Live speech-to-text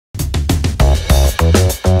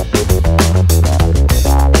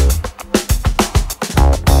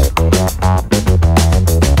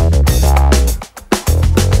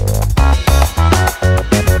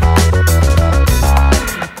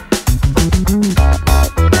My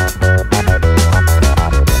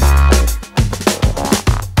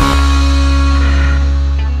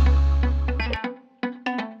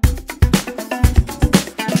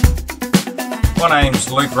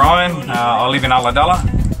name's Luke Ryan. I live in Ulladulla.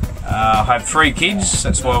 I have 3 kids,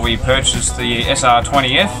 that's why we purchased the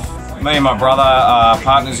SR20F. Me and my brother are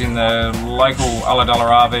partners in the local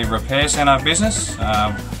Ulladulla RV repair centre business.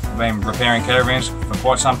 We've been repairing caravans for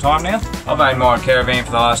quite some time now. I've owned my caravan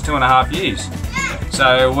for the last 2.5 years.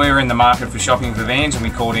 So we're in the market for shopping for vans, and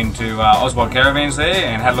we called into Oswald Caravans there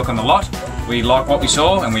and had a look on the lot. We liked what we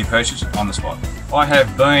saw and we purchased it on the spot. I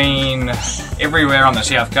have been everywhere on the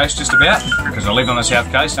south coast just about, because I live on the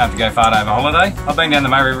south coast, don't have to go far to have a holiday. I've been down the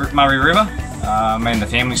Murray River. Me and the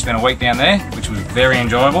family spent a week down there, which was very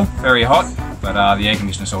enjoyable, very hot, but the air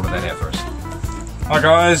conditioner sorted that out for us. Hi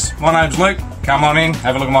guys, my name's Luke. Come on in,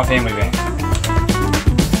 have a look at my family van.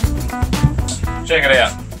 Check it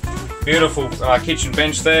out. Beautiful kitchen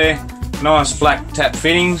bench there, nice black tap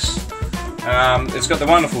fittings. It's got the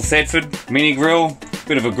wonderful Thetford mini grill,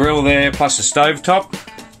 bit of a grill there, plus a stove top.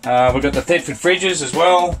 We've got the Thetford fridges as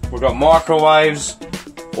well. We've got microwaves,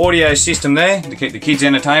 audio system there to keep the kids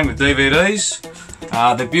entertained with DVDs.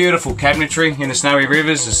 The beautiful cabinetry in the Snowy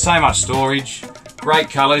Rivers. There's so much storage,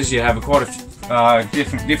 great colours. You have quite a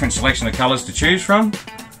different selection of colours to choose from.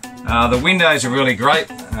 The windows are really great.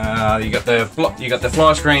 You got the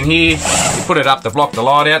fly screen here. You put it up to block the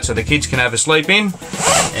light out so the kids can have a sleep in,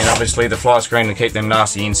 and obviously the fly screen to keep them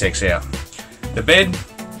nasty insects out. The bed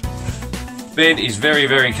is very,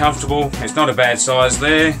 very comfortable. It's not a bad size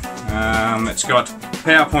there. It's got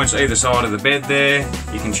power points either side of the bed there.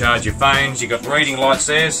 You can charge your phones. You've got reading lights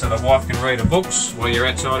there so the wife can read her books while you're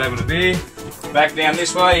outside having a beer. Back down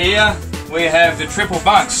this way here, we have the triple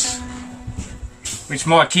bunks, which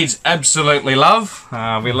my kids absolutely love.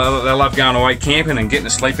 They love going away camping and getting to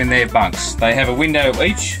sleep in their bunks. They have a window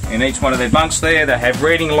each in each one of their bunks there. They have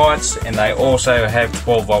reading lights, and they also have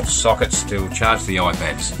 12-volt sockets to charge the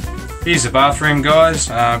iPads. Here's the bathroom, guys.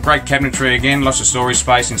 Great cabinetry again, lots of storage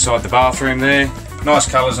space inside the bathroom there. Nice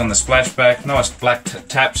colours on the splashback, nice black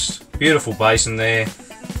taps, beautiful basin there.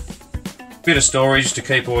 Bit of storage to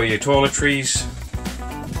keep all your toiletries,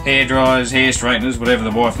 hair dryers, hair straighteners, whatever the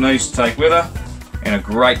wife needs to take with her. And a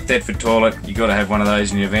great Thetford toilet. You've got to have one of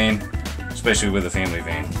those in your van, especially with a family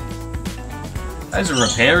van. As a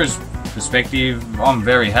repairer's perspective, I'm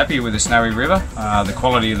very happy with the Snowy River. The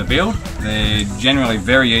quality of the build, they're generally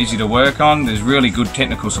very easy to work on. There's really good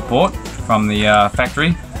technical support from the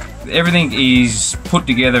factory. Everything is put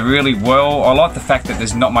together really well. I like the fact that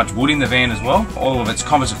there's not much wood in the van as well. All of it's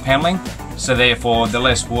composite paneling, so therefore the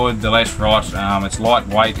less wood, the less rot. It's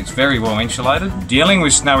lightweight, it's very well insulated. Dealing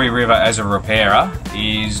with Snowy River as a repairer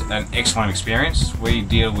is an excellent experience. We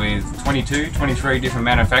deal with 23 different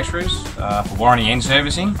manufacturers for warranty and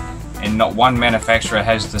servicing, and not one manufacturer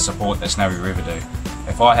has the support that Snowy River do.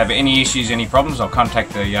 If I have any issues, any problems, I'll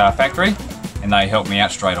contact the factory and they help me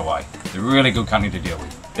out straight away. They're a really good company to deal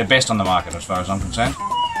with. They're best on the market as far as I'm concerned.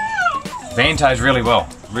 Van tows really well,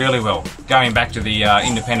 really well. Going back to the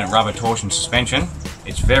independent rubber torsion suspension,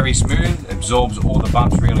 it's very smooth, absorbs all the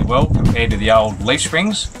bumps really well compared to the old leaf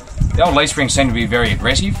springs. The old leaf springs seem to be very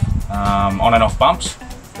aggressive on and off bumps,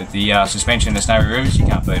 but the suspension in the Snowy Rivers, you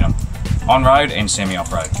can't beat them. On-road and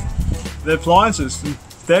semi-off-road. The appliances in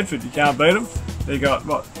Thetford, you can't beat them. They got,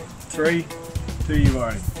 what, 2-year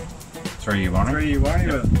warranty? 3-year warranty. 3-year warranty?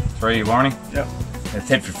 Yep. 3-year warranty. Yep. The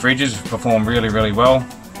Thetford fridges perform really, really well.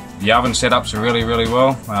 The oven setups are really, really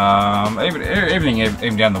well. Everything,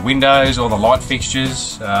 even down the windows, all the light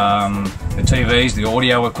fixtures, the TVs, the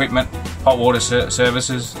audio equipment, hot water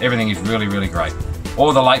services, everything is really, really great.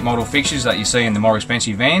 All the late model fixtures that you see in the more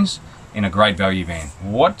expensive vans in a great value van.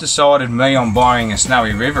 What decided me on buying a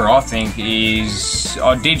Snowy River, I think, is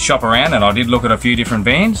I did shop around and I did look at a few different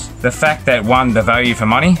vans. The fact that, one, the value for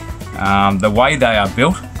money, the way they are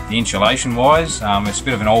built, the insulation wise, it's a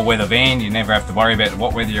bit of an all-weather van. You never have to worry about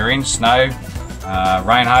what weather you're in, snow,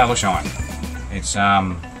 rain, hail or shine. It's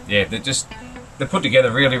yeah, they're put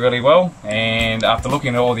together really, really well, and after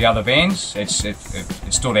looking at all the other vans, it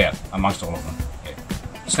stood out amongst all of them.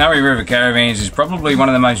 Yeah. Snowy River Caravans is probably one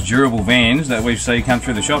of the most durable vans that we've seen come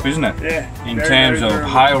through the shop, isn't it? Yeah. In terms of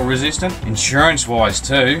hail resistant, insurance wise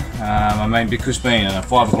too. I mean, because being a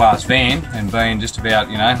fiberglass van and being just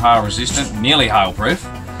about, you know, hail resistant, nearly hail proof,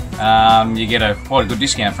 you get quite a good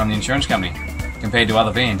discount from the insurance company compared to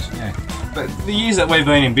other vans. Yeah. But the years that we've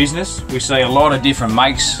been in business, we see a lot of different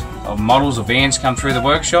makes of models of vans come through the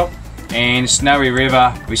workshop, and Snowy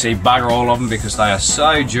River, we see bugger all of them because they are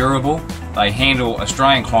so durable. They handle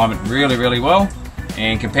Australian climate really, really well,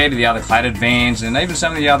 And compared to the other cladded vans and even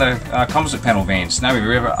some of the other composite panel vans, Snowy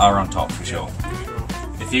River are on top for sure.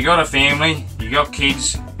 If you got a family, you got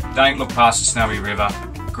kids, don't look past the Snowy River.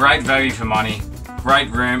 Great value for money, great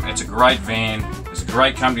room, it's a great van, it's a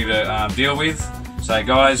great company to deal with. So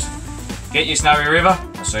guys, get your Snowy River,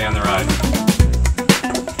 I'll see you on the road.